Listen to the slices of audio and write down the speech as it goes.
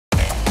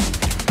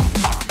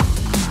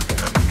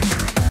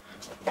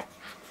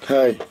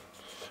Hi,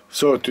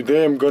 so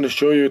today I'm going to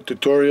show you a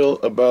tutorial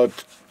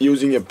about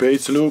using a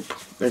bass loop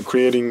and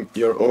creating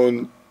your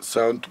own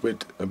sound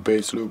with a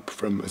bass loop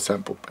from a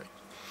sample pack.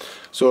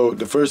 So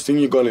the first thing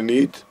you're going to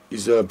need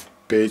is a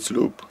bass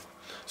loop.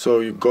 So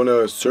you're going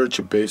to search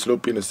a bass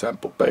loop in a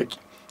sample pack.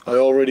 I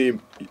already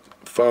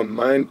found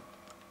mine.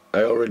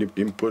 I already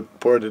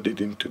imported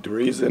it into the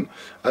Reason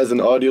as an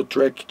audio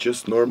track,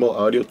 just normal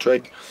audio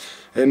track.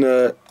 And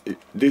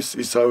this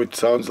is how it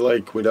sounds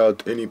like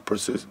without any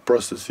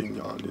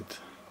processing on it.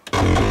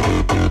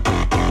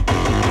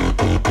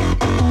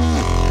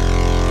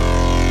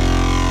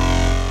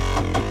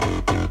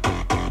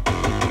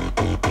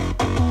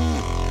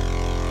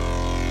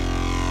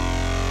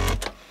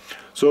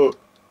 So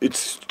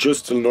it's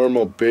just a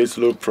normal bass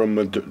loop from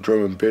a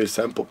drum and bass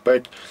sample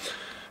pack,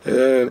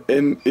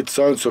 and it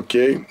sounds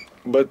okay,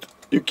 but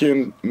you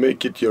can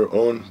make it your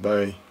own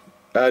by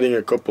adding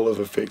a couple of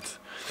effects.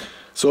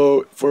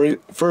 So for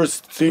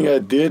first thing I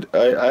did,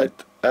 I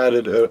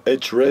added a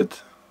etch red.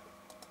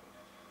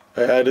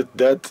 I added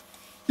that.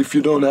 If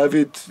you don't have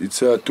it, it's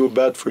too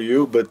bad for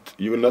you, but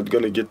you're not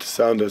gonna get the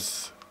sound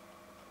as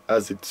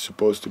it's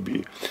supposed to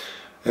be.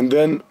 And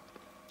then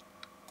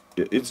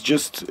it's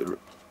just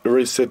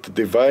reset the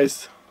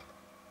device.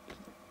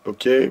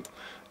 Okay,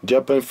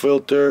 Japan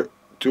filter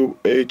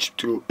 2H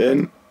to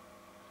N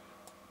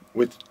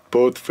with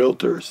both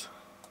filters.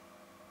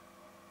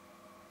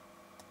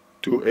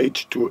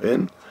 2H to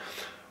N.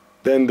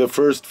 Then the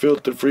first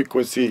filter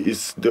frequency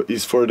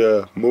is for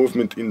the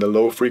movement in the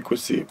low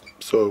frequency.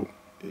 So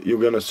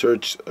you're gonna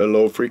search a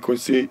low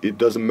frequency. It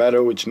doesn't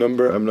matter which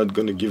number. I'm not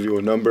gonna give you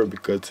a number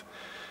because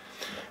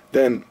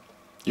then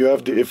you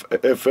have the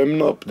FM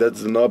knob.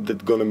 That's the knob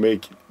that's gonna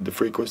make the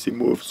frequency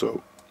move.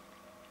 So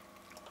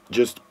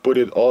just put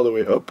it all the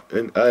way up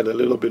and add a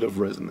little bit of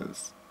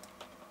resonance,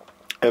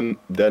 and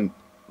then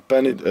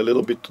pan it a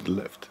little bit to the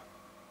left.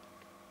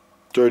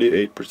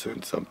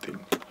 38% something.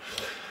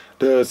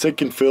 The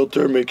second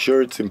filter, make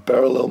sure it's in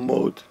parallel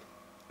mode.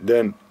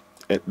 Then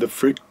the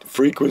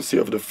frequency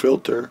of the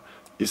filter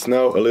is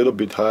now a little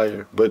bit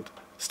higher, but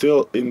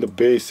still in the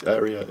bass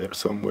area there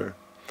somewhere.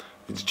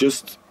 It's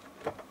just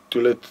to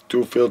let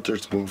two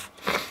filters move.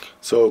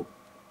 So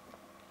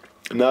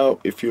now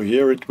if you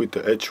hear it with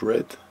the etch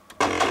red,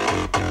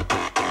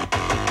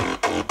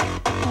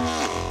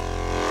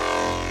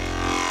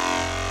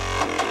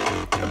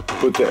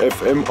 put the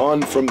FM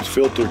on from the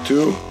filter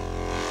 2.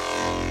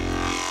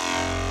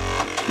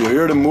 You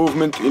hear the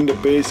movement in the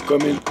bass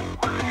coming.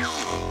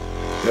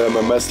 Yeah,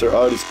 my master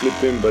out is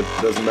clipping, but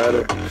doesn't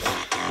matter.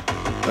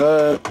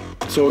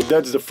 So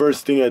that's the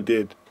first thing I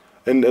did,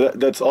 and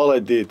that's all I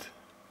did.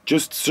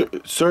 Just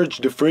search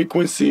the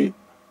frequency,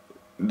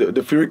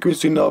 the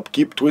frequency knob,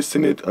 keep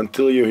twisting it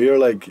until you hear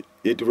like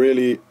it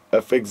really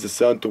affects the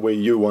sound the way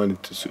you want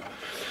it to.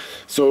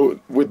 So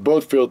with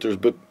both filters,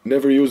 but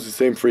never use the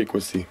same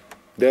frequency.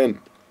 Then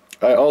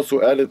I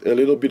also added a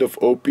little bit of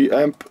OP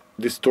amp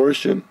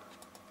distortion,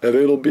 a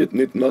little bit,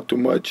 not too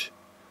much,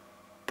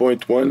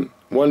 0.1,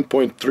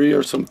 1.3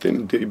 or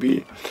something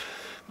dB.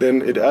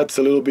 Then it adds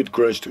a little bit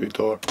grudge to it,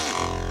 or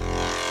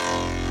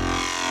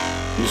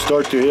you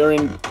start to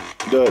hearing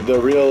the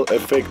real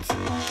effect,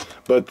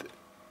 but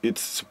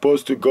it's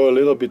supposed to go a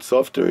little bit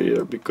softer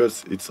here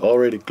because it's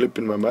already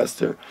clipping my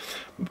master.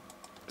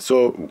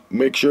 So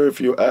make sure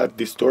if you add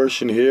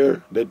distortion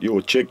here that you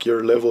will check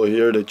your level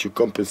here, that you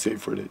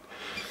compensate for it.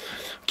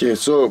 Okay,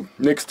 so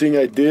next thing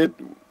I did,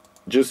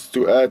 just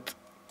to add,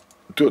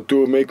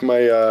 to make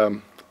my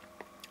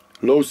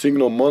low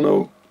signal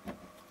mono,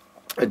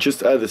 I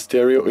just add a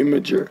stereo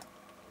imager.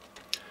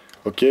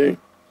 Okay,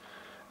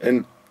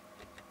 and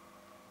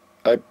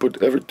I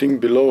put everything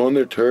below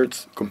 100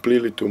 Hertz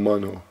completely to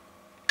mono.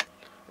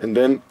 And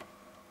then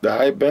the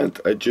high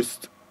band, I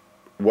just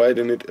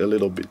widen it a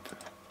little bit.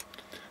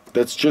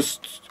 That's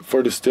just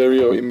for the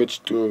stereo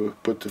image to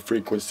put the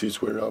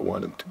frequencies where I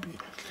want them to be.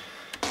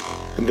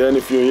 And then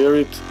if you hear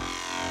it,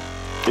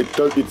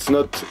 it's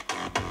not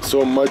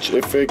so much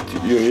effect.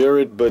 You hear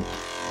it, but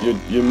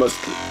you must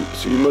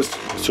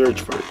search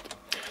for it.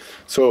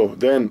 So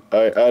then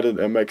I added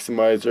a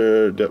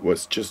maximizer that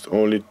was just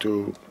only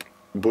to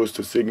boost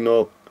the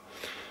signal.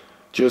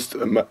 Just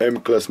an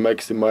M-class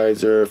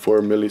maximizer, 4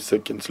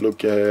 milliseconds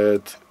look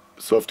ahead,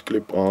 soft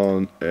clip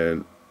on,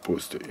 and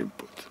boost the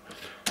input.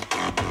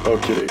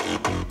 Okay,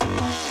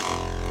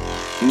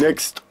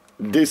 next,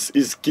 this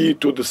is key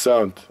to the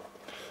sound.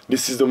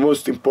 This is the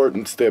most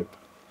important step.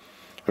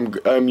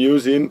 I'm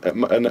using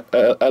an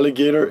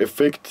alligator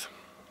effect,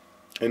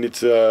 and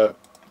it's a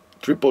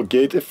triple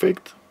gate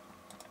effect,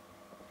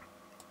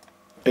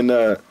 and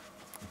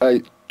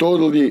I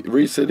totally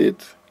reset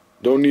it.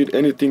 Don't need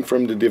anything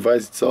from the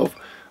device itself.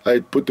 I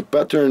put the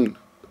pattern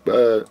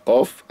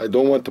off. I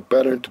don't want the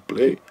pattern to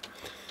play,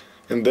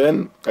 and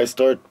then I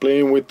start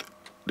playing with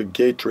the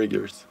gate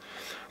triggers.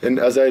 And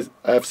as I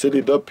have set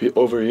it up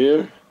over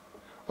here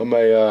on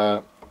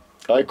my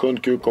Icon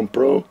QCOM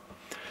Pro,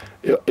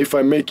 if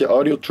I make an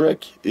audio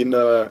track in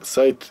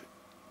site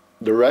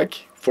the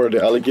rack for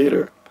the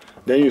alligator,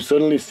 then you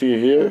suddenly see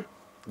here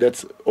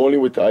that's only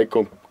with the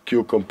Icon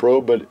QCOM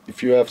Pro, but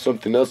if you have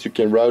something else, you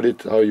can route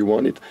it how you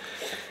want it.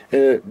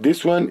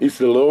 This one is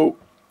the low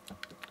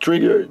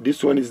trigger,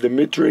 this one is the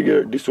mid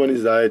trigger, this one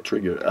is the high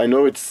trigger. I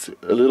know it's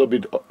a little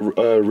bit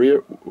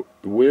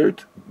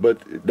weird,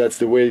 but that's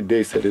the way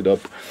they set it up.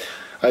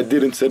 I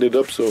didn't set it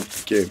up, so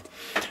okay.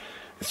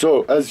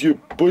 So as you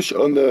push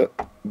on the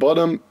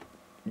bottom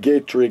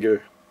gate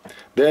trigger,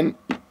 then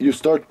you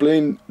start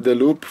playing the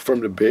loop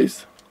from the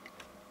bass,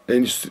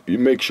 and you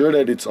make sure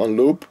that it's on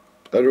loop,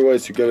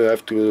 otherwise you're gonna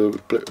have to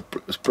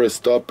press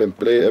stop and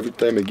play every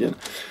time again.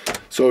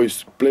 So you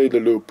play the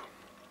loop,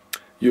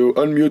 you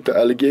unmute the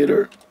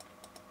alligator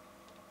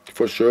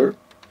for sure.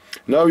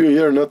 Now you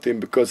hear nothing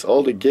because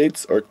all the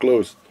gates are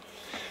closed.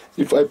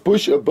 If I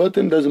push a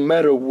button, doesn't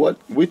matter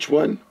which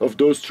one of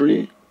those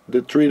three,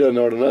 the three that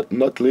are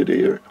not lit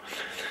here,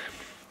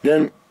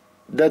 then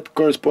that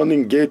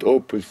corresponding gate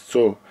opens.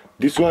 So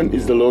this one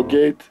is the low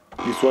gate,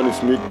 this one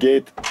is mid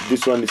gate,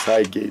 this one is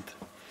high gate.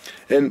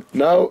 And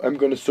now I'm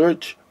gonna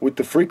search with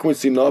the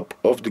frequency knob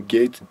of the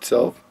gate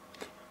itself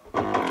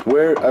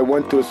where I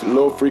want this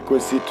low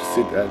frequency to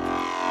sit at.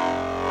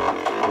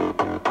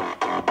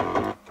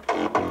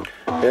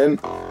 And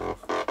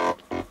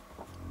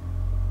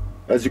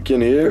as you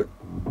can hear,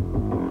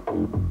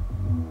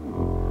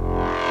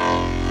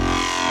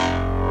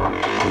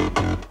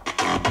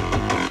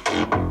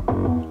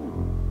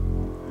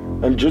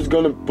 I'm just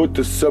gonna put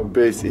the sub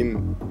bass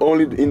in,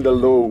 only in the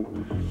low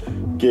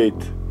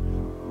gate,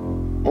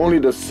 only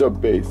the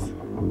sub bass,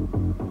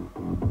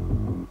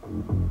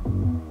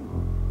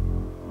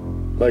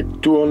 like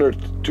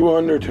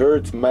 200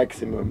 hertz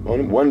maximum.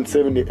 On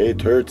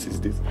 178 hertz is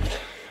this.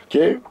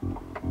 Okay,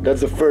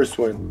 that's the first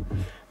one.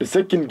 The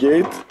second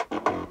gate,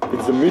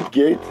 it's the mid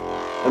gate.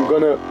 I'm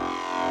gonna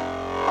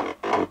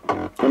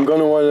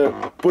wanna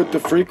put the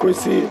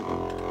frequency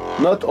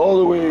not all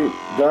the way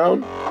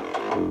down,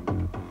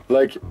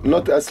 like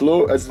not as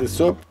low as the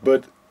sub,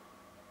 but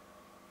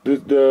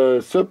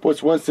the sub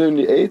was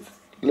 178.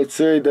 Let's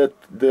say that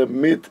the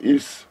mid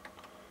is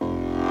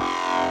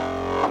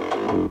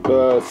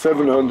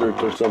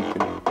 700 or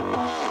something.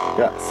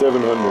 Yeah,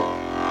 700.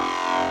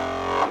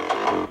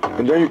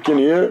 And then you can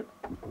hear,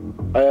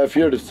 I have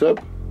here the sub,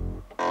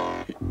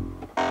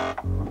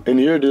 and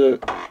here the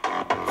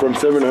from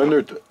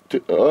 700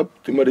 to up,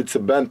 but it's a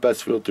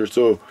bandpass filter,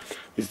 so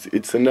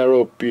it's a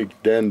narrow peak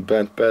then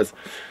bandpass.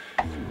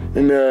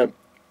 And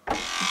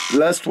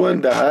last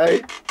one, the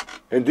high,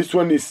 and this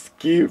one is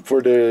key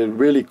for the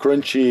really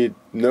crunchy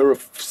NEURO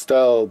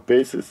style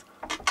basses.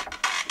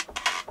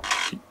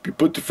 You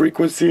put the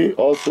frequency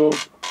also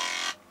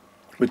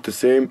with the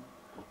same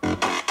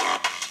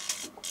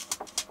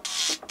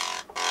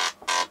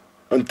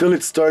until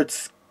it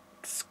starts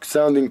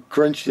sounding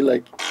crunchy,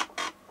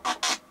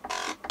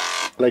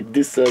 like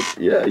this.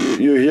 Yeah,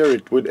 you hear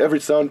it with every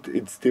sound,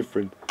 it's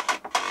different.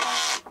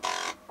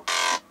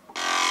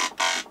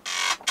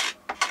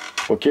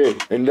 Okay,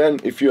 and then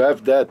if you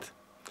have that,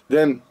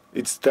 then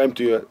it's time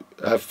to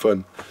have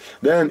fun.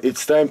 Then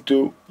it's time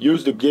to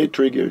use the gate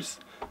triggers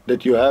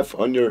that you have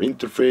on your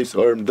interface,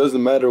 or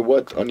doesn't matter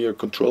what, on your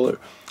controller.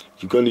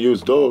 You're gonna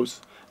use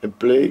those and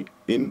play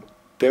in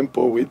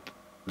tempo with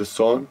the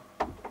song.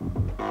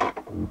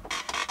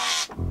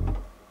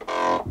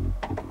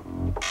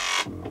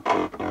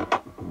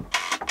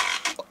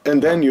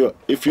 And then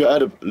if you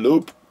add a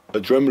loop, a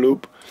drum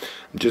loop,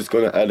 I'm just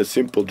gonna add a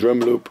simple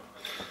drum loop.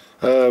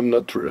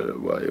 Not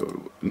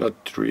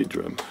tree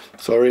drum.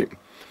 Sorry.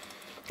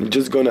 I'm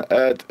just gonna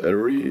add a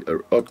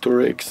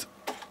Octorex,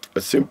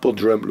 a simple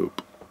drum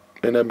loop,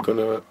 and I'm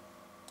gonna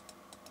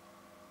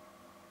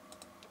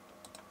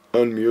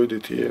unmute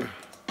it here.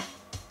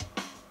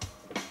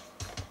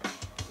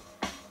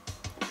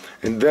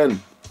 And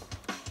then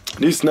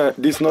this not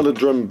a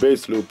drum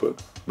bass loop,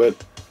 but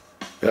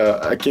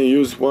I can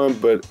use one,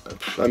 but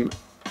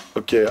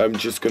I'm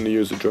just gonna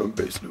use a drum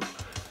bass loop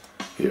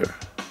here.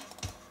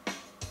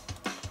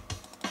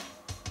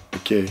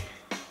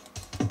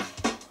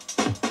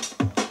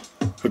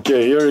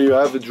 Okay, here you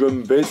have the drum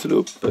and bass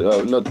loop,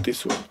 but not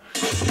this one.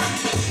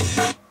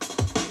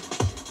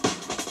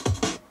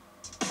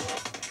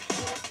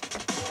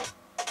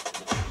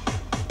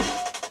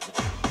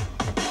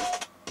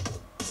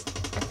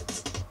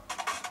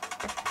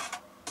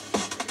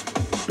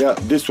 Yeah,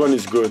 this one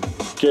is good.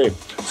 Okay,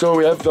 so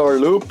we have our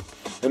loop,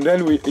 and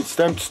then it's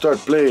time to start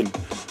playing.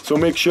 So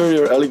make sure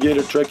your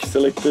alligator track is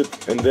selected,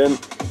 and then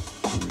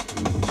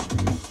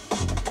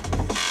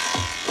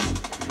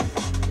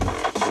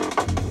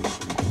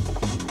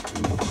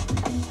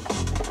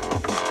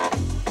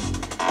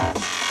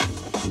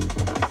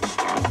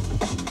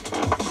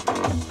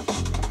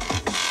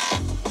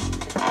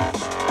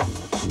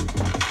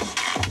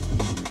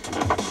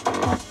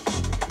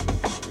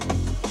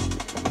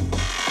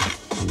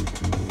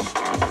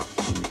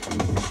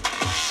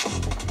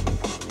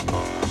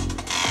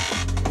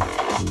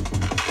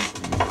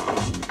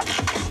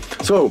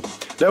so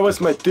that was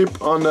my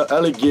tip on the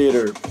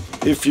alligator.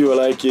 If you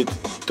like it,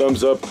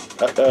 thumbs up.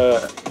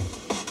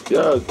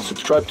 Yeah,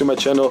 subscribe to my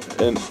channel,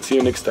 and see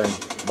you next time.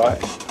 Bye.